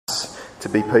to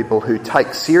be people who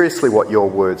take seriously what your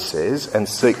word says and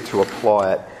seek to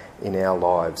apply it in our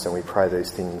lives. And we pray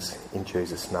these things in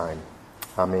Jesus' name.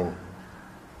 Amen.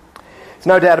 There's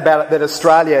no doubt about it that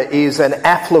Australia is an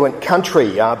affluent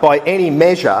country. By any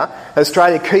measure,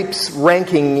 Australia keeps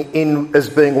ranking in as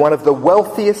being one of the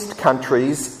wealthiest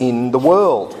countries in the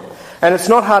world. And it's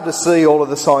not hard to see all of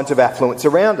the signs of affluence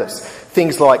around us.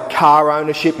 Things like car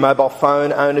ownership, mobile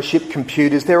phone ownership,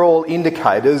 computers, they're all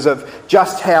indicators of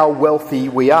just how wealthy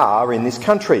we are in this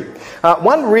country.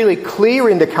 One really clear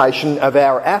indication of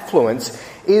our affluence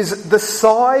is the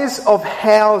size of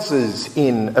houses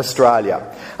in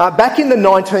Australia. Back in the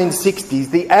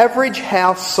 1960s, the average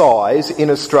house size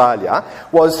in Australia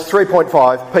was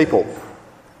 3.5 people.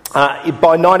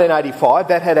 By 1985,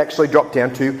 that had actually dropped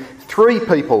down to 3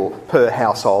 people per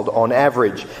household on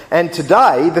average. And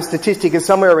today, the statistic is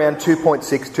somewhere around 2.6,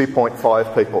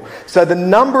 2.5 people. So the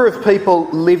number of people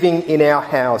living in our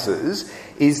houses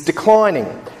is declining.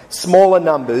 Smaller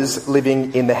numbers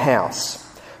living in the house.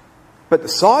 But the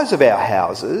size of our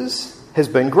houses has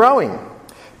been growing.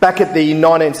 Back at the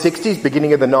 1960s,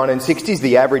 beginning of the 1960s,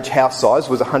 the average house size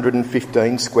was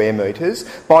 115 square metres.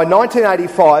 By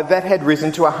 1985, that had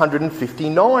risen to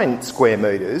 159 square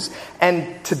metres.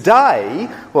 And today,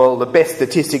 well, the best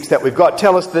statistics that we've got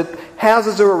tell us that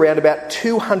houses are around about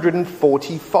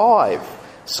 245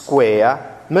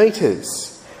 square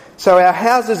metres. So our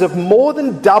houses have more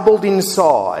than doubled in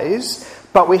size,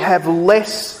 but we have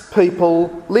less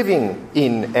people living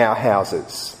in our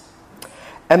houses.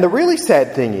 And the really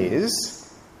sad thing is,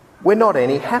 we're not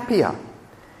any happier.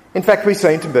 In fact, we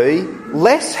seem to be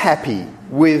less happy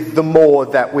with the more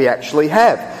that we actually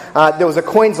have. There was a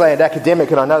Queensland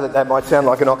academic, and I know that that might sound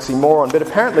like an oxymoron, but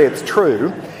apparently it's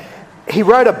true. He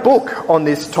wrote a book on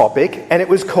this topic, and it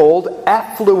was called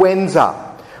Affluenza,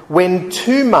 When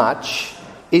Too Much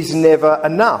is Never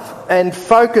Enough, and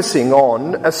focusing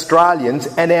on Australians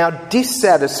and our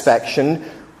dissatisfaction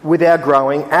with our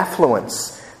growing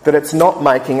affluence, that it's not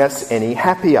making us any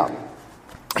happier.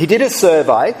 He did a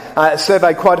survey,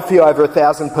 surveyed quite a few, over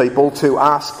 1,000 people, to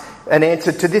ask an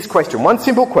answer to this question. One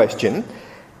simple question: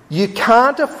 you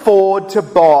can't afford to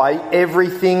buy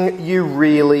everything you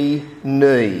really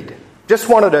need. Just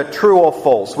wanted a true or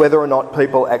false, whether or not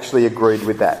people actually agreed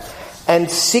with that. And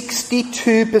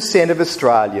 62% of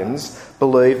Australians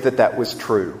believed that that was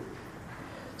true.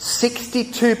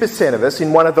 62% of us,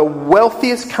 in one of the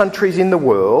wealthiest countries in the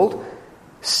world,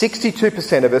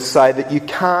 62% of us say that you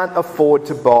can't afford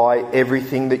to buy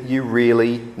everything that you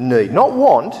really need. Not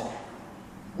want,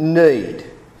 need.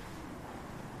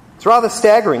 It's rather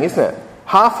staggering, isn't it?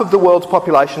 Half of the world's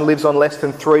population lives on less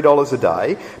than $3 a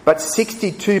day, but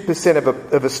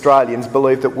 62% of Australians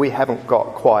believe that we haven't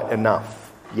got quite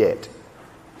enough yet.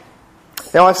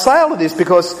 Now, I say all of this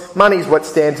because money is what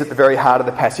stands at the very heart of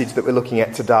the passage that we're looking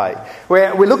at today.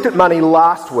 We looked at money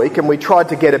last week and we tried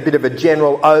to get a bit of a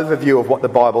general overview of what the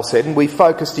Bible said, and we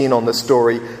focused in on the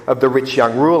story of the rich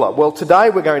young ruler. Well, today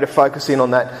we're going to focus in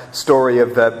on that story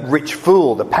of the rich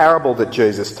fool, the parable that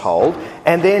Jesus told,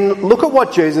 and then look at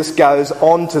what Jesus goes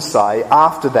on to say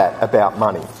after that about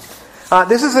money.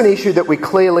 This is an issue that we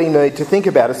clearly need to think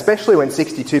about, especially when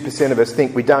 62% of us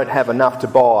think we don't have enough to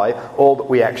buy all that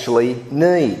we actually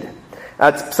need.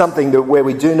 It's something where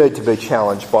we do need to be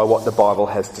challenged by what the Bible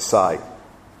has to say.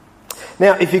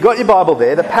 Now, if you've got your Bible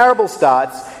there, the parable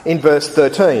starts in verse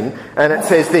 13, and it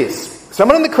says this: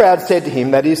 someone in the crowd said to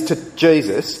him, that is to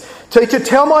Jesus, "Teacher,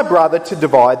 tell my brother to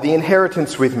divide the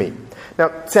inheritance with me." Now,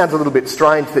 it sounds a little bit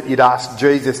strange that you'd ask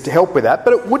Jesus to help with that,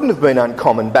 but it wouldn't have been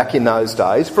uncommon back in those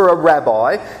days for a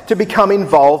rabbi to become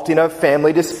involved in a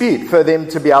family dispute, for them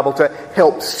to be able to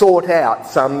help sort out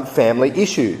some family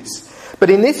issues. But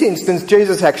in this instance,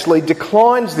 Jesus actually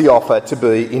declines the offer to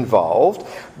be involved,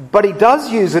 but he does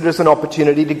use it as an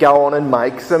opportunity to go on and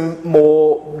make some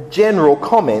more general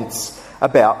comments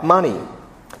about money.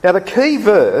 Now, the key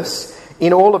verse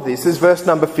in all of this is verse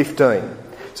number 15.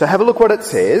 So have a look what it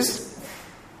says.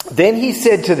 Then he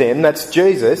said to them, that's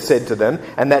Jesus said to them,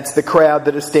 and that's the crowd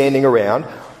that is standing around,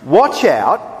 "Watch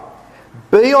out,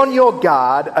 be on your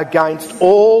guard against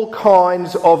all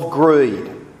kinds of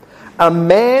greed. A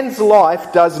man's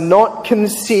life does not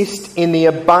consist in the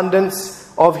abundance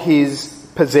of his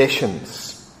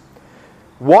possessions."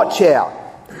 Watch out.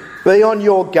 Be on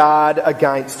your guard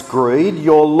against greed.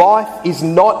 Your life is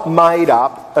not made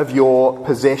up of your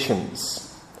possessions.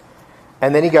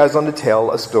 And then he goes on to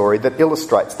tell a story that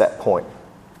illustrates that point.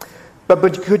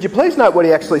 But could you please note what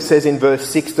he actually says in verse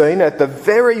 16? At the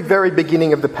very, very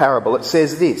beginning of the parable, it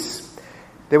says this: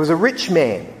 there was a rich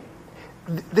man.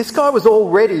 This guy was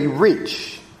already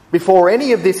rich before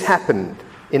any of this happened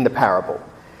in the parable.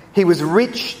 He was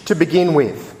rich to begin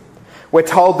with. We're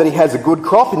told that he has a good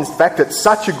crop. In fact, it's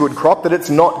such a good crop that it's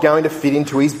not going to fit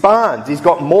into his barns. He's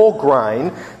got more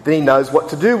grain than he knows what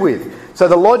to do with. So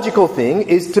the logical thing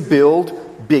is to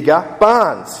build bigger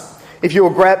barns. If you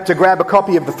were to grab a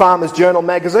copy of the Farmer's Journal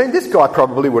magazine, this guy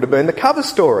probably would have been the cover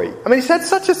story. I mean, he's had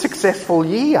such a successful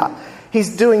year.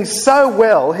 He's doing so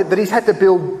well that he's had to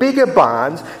build bigger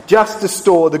barns just to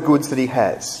store the goods that he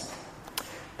has.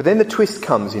 But then the twist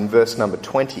comes in verse number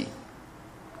 20.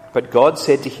 But God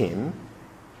said to him,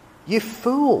 "You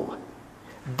fool,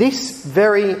 this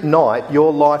very night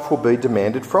your life will be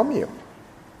demanded from you.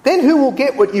 Then who will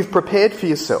get what you've prepared for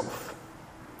yourself?"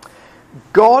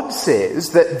 God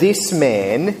says that this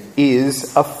man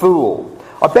is a fool.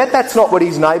 I bet that's not what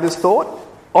his neighbours thought.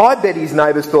 I bet his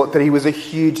neighbours thought that he was a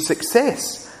huge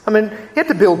success. I mean, he had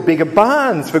to build bigger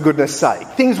barns, for goodness sake.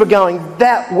 Things were going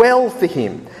that well for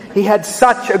him. He had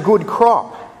such a good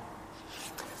crop.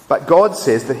 But God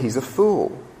says that he's a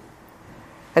fool.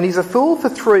 And he's a fool for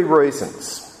three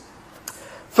reasons.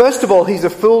 First of all, he's a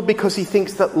fool because he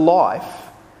thinks that life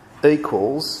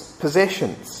equals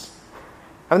possessions.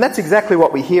 And that's exactly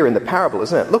what we hear in the parable,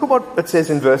 isn't it? Look at what it says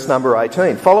in verse number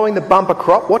 18. Following the bumper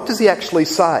crop, what does he actually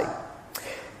say?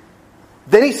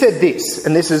 Then he said this,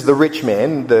 and this is the rich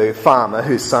man, the farmer,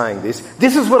 who's saying this.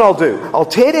 "This is what I'll do. I'll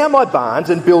tear down my barns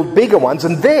and build bigger ones,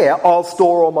 and there I'll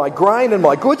store all my grain and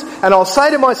my goods, and I'll say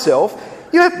to myself,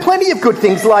 you have plenty of good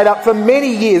things laid up for many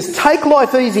years. Take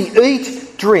life easy,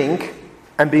 eat, drink,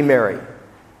 and be merry."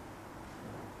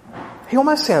 He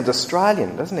almost sounds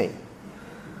Australian, doesn't he?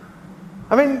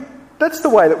 I mean, that's the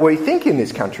way that we think in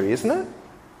this country, isn't it?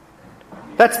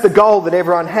 That's the goal that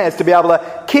everyone has, to be able to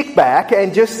kick back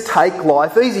and just take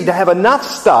life easy, to have enough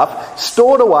stuff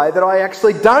stored away that I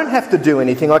actually don't have to do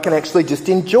anything. I can actually just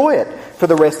enjoy it for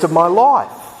the rest of my life.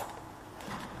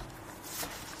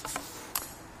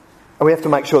 And we have to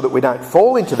make sure that we don't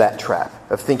fall into that trap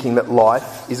of thinking that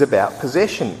life is about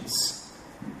possessions.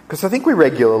 Because I think we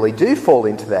regularly do fall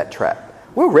into that trap.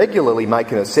 We'll regularly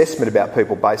make an assessment about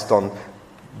people based on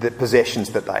the possessions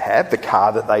that they have, the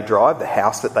car that they drive, the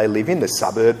house that they live in, the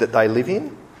suburb that they live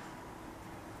in.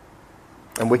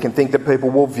 And we can think that people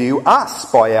will view us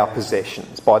by our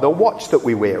possessions, by the watch that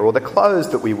we wear, or the clothes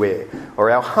that we wear,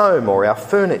 or our home, or our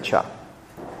furniture.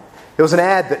 There was an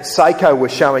ad that Seiko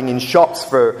was showing in shops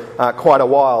for quite a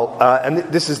while, and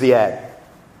this is the ad.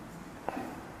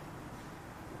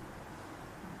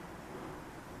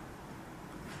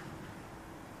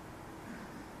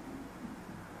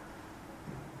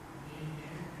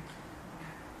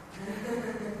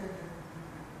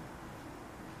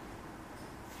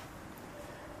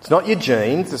 It's not your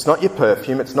jeans, it's not your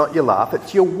perfume, it's not your laugh,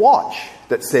 it's your watch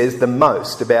that says the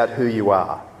most about who you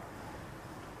are.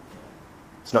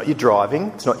 It's not your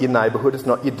driving, it's not your neighbourhood, it's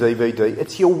not your DVD,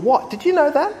 it's your watch. Did you know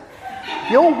that?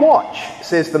 Your watch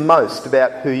says the most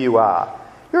about who you are.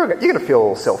 You're going to feel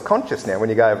all self-conscious now when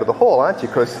you go over the hall, aren't you?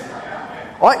 Because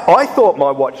I thought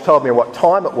my watch told me what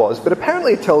time it was, but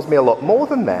apparently it tells me a lot more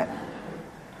than that.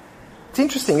 It's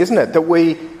interesting, isn't it, that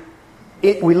we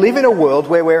live in a world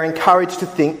where we're encouraged to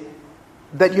think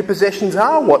that your possessions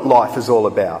are what life is all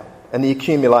about, and the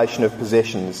accumulation of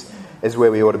possessions is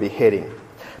where we ought to be heading.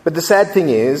 But the sad thing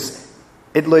is,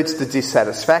 it leads to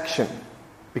dissatisfaction,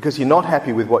 because you're not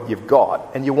happy with what you've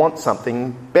got, and you want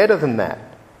something better than that.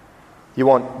 You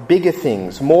want bigger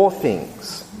things, more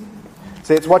things.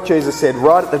 See, it's what Jesus said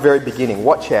right at the very beginning.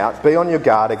 Watch out, be on your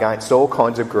guard against all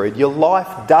kinds of greed. Your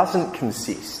life doesn't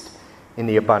consist in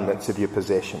the abundance of your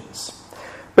possessions.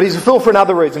 But he's a fool for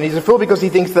another reason. He's a fool because he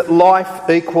thinks that life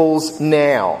equals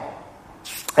now.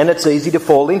 And it's easy to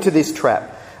fall into this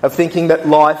trap of thinking that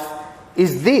life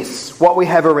is this, what we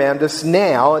have around us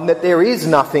now, and that there is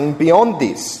nothing beyond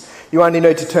this. You only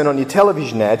need to turn on your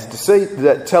television ads to see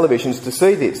televisions to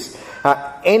see this.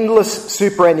 Endless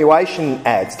superannuation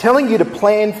ads telling you to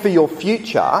plan for your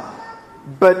future,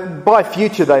 but by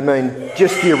future they mean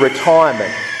just your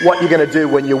retirement, what you're going to do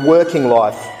when your working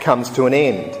life comes to an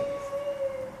end.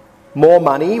 More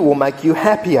money will make you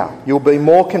happier. You'll be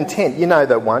more content. You know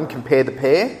the one, compare the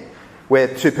pair, where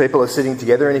two people are sitting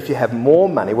together, and if you have more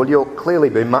money, well, you'll clearly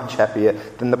be much happier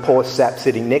than the poor sap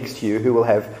sitting next to you who will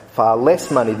have far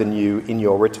less money than you in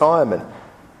your retirement.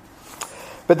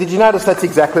 But did you notice that's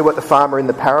exactly what the farmer in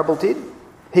the parable did?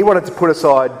 He wanted to put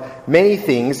aside many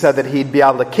things so that he'd be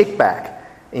able to kick back,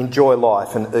 enjoy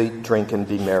life, and eat, drink, and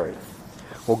be merry.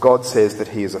 Well, God says that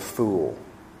he is a fool.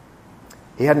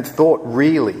 He hadn't thought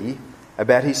really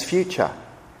about his future.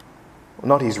 Well,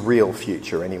 not his real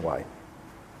future, anyway.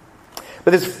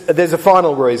 But there's a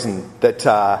final reason that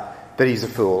he's a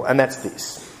fool, and that's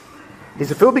this.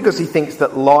 He's a fool because he thinks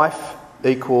that life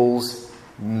equals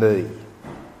me.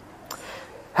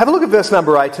 Have a look at verse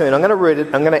number 18. I'm going to read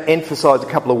it. I'm going to emphasise a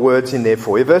couple of words in there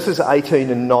for you. Verses 18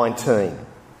 and 19.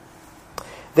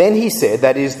 Then he said,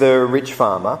 that is the rich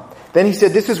farmer, then he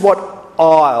said, this is what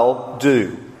I'll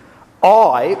do.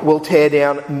 I will tear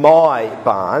down my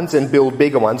barns and build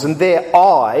bigger ones, and there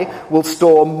I will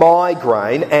store my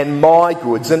grain and my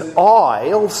goods, and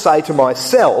I'll say to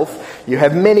myself, you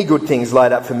have many good things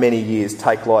laid up for many years.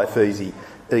 Take life easy,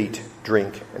 eat,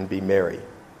 drink, and be merry.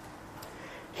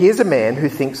 Here's a man who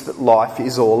thinks that life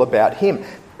is all about him.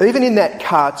 Even in that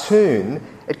cartoon,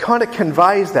 it kind of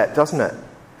conveys that, doesn't it?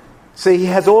 See, he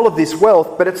has all of this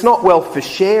wealth, but it's not wealth for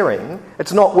sharing.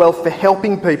 It's not wealth for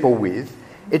helping people with.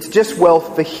 It's just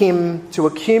wealth for him to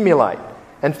accumulate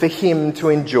and for him to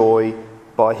enjoy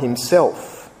by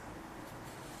himself.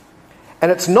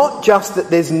 And it's not just that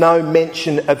there's no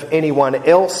mention of anyone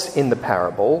else in the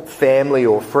parable, family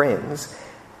or friends.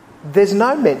 There's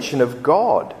no mention of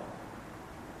God.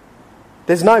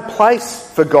 There's no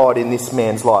place for God in this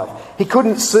man's life. He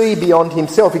couldn't see beyond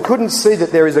himself. He couldn't see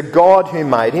that there is a God who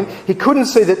made him. He couldn't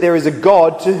see that there is a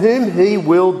God to whom he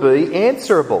will be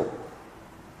answerable.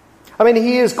 I mean,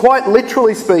 he is, quite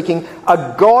literally speaking,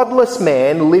 a godless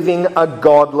man living a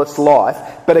godless life.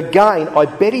 But again, I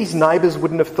bet his neighbours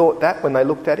wouldn't have thought that when they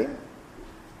looked at him.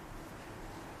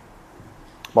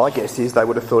 My guess is they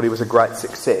would have thought he was a great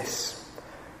success.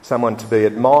 Someone to be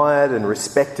admired and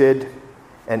respected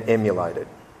and emulated.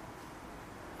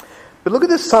 But look at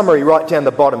the summary right down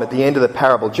the bottom at the end of the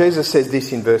parable. Jesus says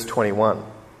this in verse 21.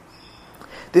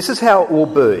 This is how it will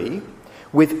be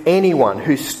with anyone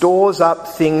who stores up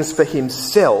things for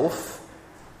himself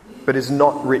but is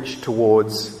not rich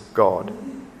towards God.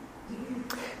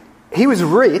 He was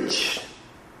rich,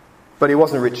 but he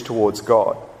wasn't rich towards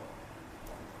God.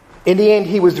 In the end,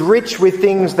 he was rich with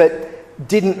things that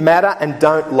didn't matter and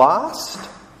don't last,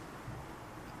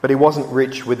 but he wasn't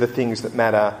rich with the things that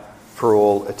matter for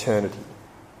all eternity.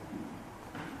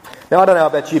 Now, I don't know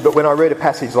about you, but when I read a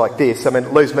passage like this, I mean,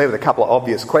 it leaves me with a couple of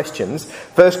obvious questions.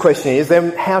 First question is,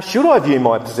 then, how should I view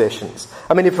my possessions?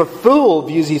 I mean, if a fool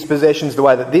views his possessions the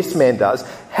way that this man does,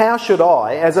 how should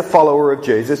I, as a follower of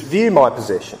Jesus, view my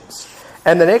possessions?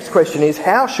 And the next question is,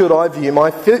 how should I view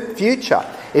my future?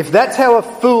 If that's how a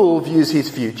fool views his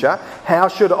future, how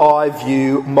should I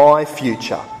view my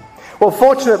future? Well,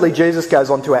 fortunately, Jesus goes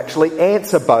on to actually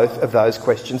answer both of those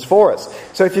questions for us.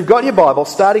 So if you've got your Bible,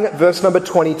 starting at verse number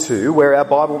 22, where our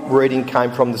Bible reading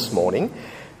came from this morning,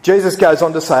 Jesus goes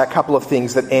on to say a couple of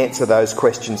things that answer those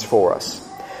questions for us.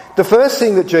 The first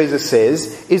thing that Jesus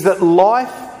says is that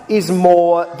life is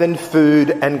more than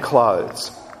food and clothes.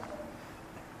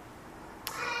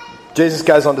 Jesus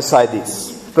goes on to say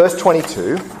this. Verse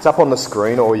 22, it's up on the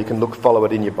screen, or you can follow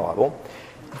it in your Bible.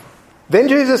 Then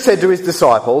Jesus said to his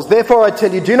disciples, "Therefore I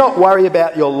tell you, do not worry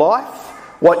about your life,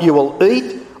 what you will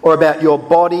eat, or about your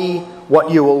body,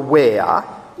 what you will wear.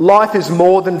 Life is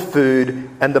more than food,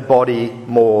 and the body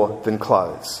more than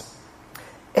clothes."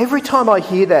 Every time I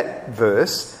hear that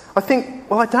verse, I think,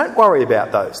 well, I don't worry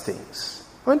about those things.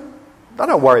 I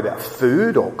don't worry about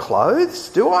food or clothes,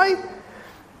 do I?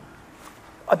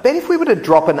 I bet if we were to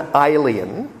drop an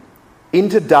alien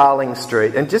into Darling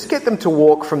Street and just get them to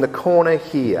walk from the corner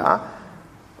here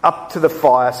up to the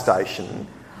fire station,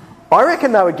 I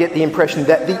reckon they would get the impression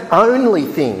that the only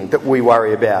thing that we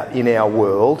worry about in our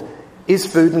world is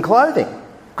food and clothing,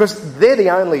 because they're the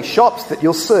only shops that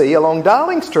you'll see along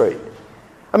Darling Street.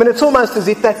 I mean, it's almost as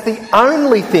if that's the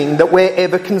only thing that we're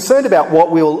ever concerned about,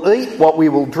 what we will eat, what we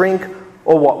will drink,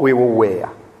 or what we will wear.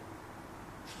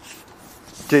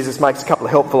 Jesus makes a couple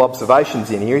of helpful observations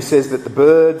in here. He says that the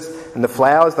birds and the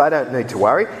flowers, they don't need to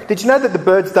worry. Did you know that the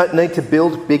birds don't need to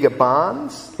build bigger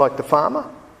barns like the farmer?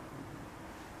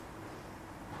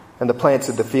 And the plants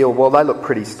of the field, well, they look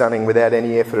pretty stunning without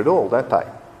any effort at all, don't they?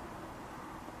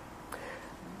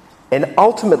 And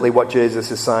ultimately what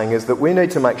Jesus is saying is that we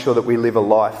need to make sure that we live a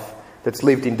life that's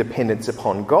lived in dependence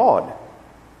upon God,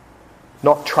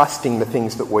 not trusting the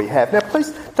things that we have. Now, please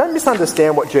don't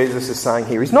misunderstand what Jesus is saying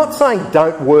here. He's not saying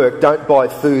don't work, don't buy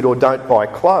food, or don't buy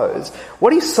clothes.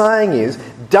 What he's saying is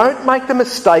don't make the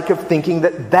mistake of thinking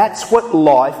that that's what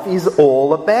life is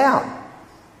all about.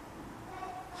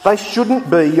 They shouldn't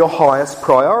be your highest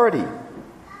priority.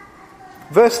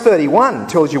 Verse 31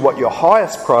 tells you what your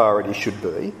highest priority should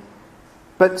be.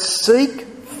 But seek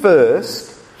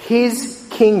first his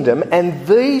kingdom, and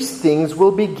these things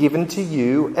will be given to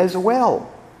you as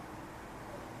well.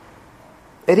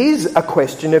 It is a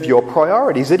question of your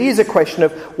priorities. It is a question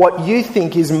of what you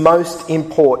think is most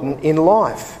important in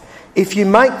life. If you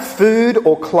make food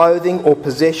or clothing or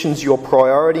possessions your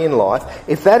priority in life,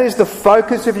 if that is the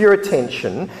focus of your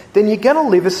attention, then you're going to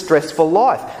live a stressful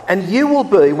life. And you will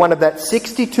be one of that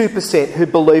 62% who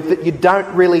believe that you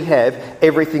don't really have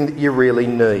everything that you really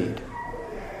need.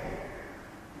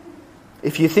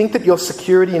 If you think that your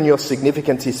security and your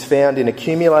significance is found in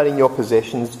accumulating your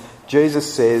possessions,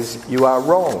 Jesus says you are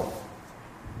wrong.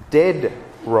 Dead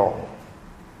wrong.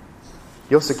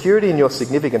 Your security and your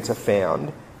significance are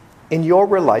found in your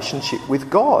relationship with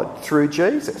God through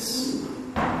Jesus.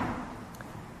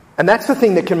 And that's the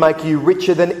thing that can make you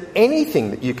richer than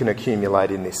anything that you can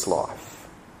accumulate in this life.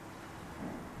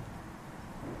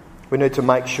 We need to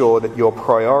make sure that your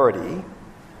priority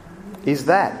is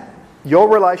that. Your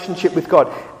relationship with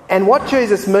God. And what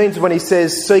Jesus means when he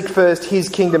says, seek first his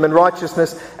kingdom and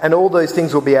righteousness, and all those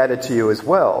things will be added to you as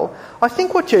well. I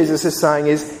think what Jesus is saying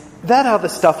is, that other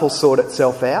stuff will sort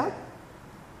itself out.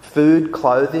 Food,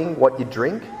 clothing, what you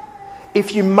drink.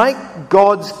 If you make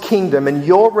God's kingdom and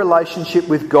your relationship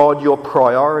with God your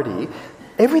priority,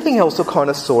 everything else will kind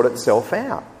of sort itself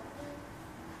out.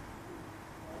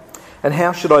 And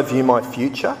how should I view my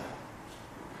future?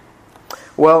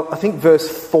 Well, I think verse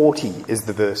 40 is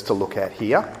the verse to look at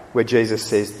here, where Jesus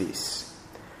says this.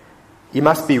 You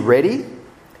must be ready,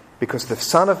 because the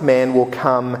Son of Man will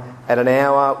come at an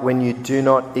hour when you do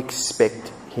not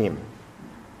expect him.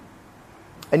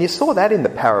 And you saw that in the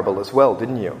parable as well,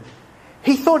 didn't you?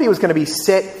 He thought he was going to be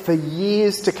set for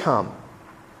years to come.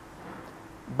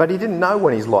 But he didn't know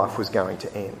when his life was going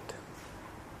to end.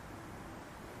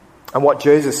 And what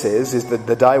Jesus says is that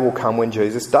the day will come when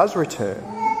Jesus does return.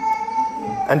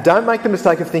 And don't make the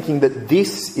mistake of thinking that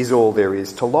this is all there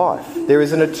is to life. There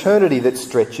is an eternity that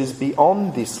stretches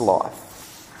beyond this life.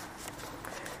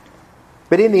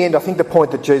 But in the end, I think the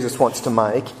point that Jesus wants to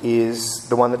make is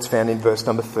the one that's found in verse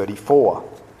number 34.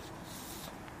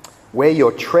 Where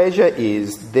your treasure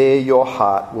is, there your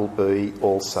heart will be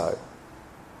also.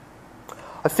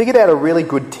 I figured out a really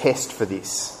good test for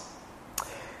this.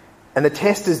 And the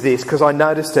test is this, because I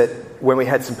noticed it when we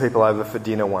had some people over for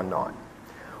dinner one night.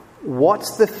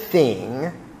 What's the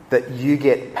thing that you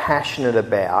get passionate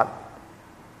about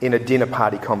in a dinner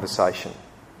party conversation?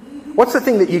 What's the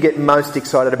thing that you get most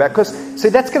excited about? Because, see,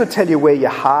 that's going to tell you where your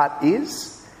heart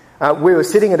is. We were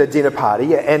sitting at a dinner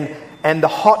party and the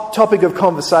hot topic of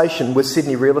conversation was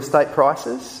Sydney real estate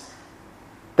prices.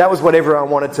 That was what everyone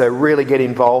wanted to really get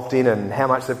involved in, and how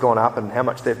much they've gone up and how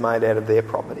much they've made out of their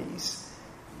properties.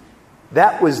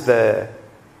 That was the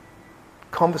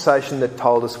conversation that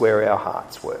told us where our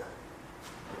hearts were.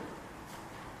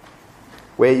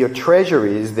 Where your treasure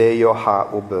is, there your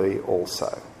heart will be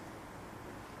also.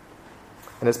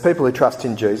 And as people who trust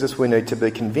in Jesus, we need to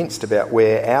be convinced about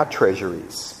where our treasure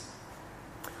is.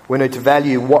 We need to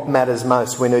value what matters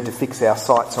most. We need to fix our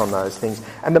sights on those things.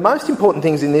 And the most important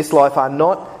things in this life are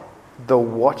not the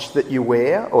watch that you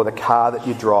wear, or the car that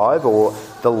you drive, or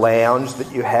the lounge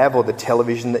that you have, or the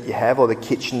television that you have, or the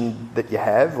kitchen that you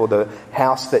have, or the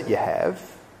house that you have.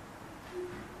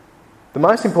 The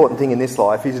most important thing in this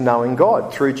life is knowing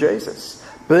God through Jesus,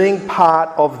 being part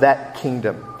of that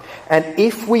kingdom. And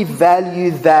if we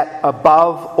value that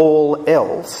above all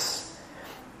else,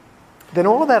 then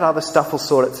all of that other stuff will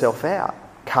sort itself out.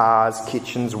 Cars,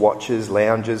 kitchens, watches,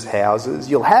 lounges, houses,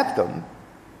 you'll have them,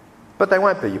 but they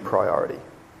won't be your priority.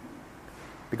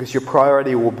 Because your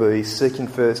priority will be seeking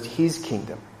first his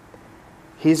kingdom,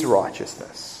 his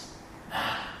righteousness,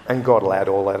 and God will add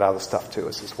all that other stuff to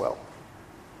us as well.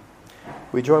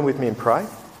 Will you join with me and pray?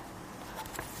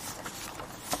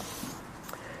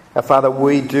 Our Father,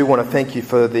 we do want to thank you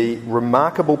for the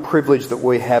remarkable privilege that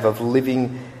we have of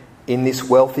living in this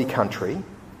wealthy country.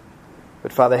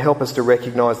 But Father, help us to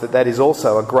recognise that that is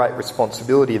also a great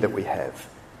responsibility that we have,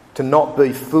 to not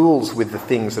be fools with the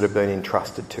things that have been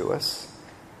entrusted to us,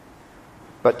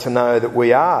 but to know that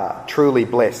we are truly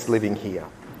blessed living here.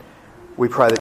 We pray that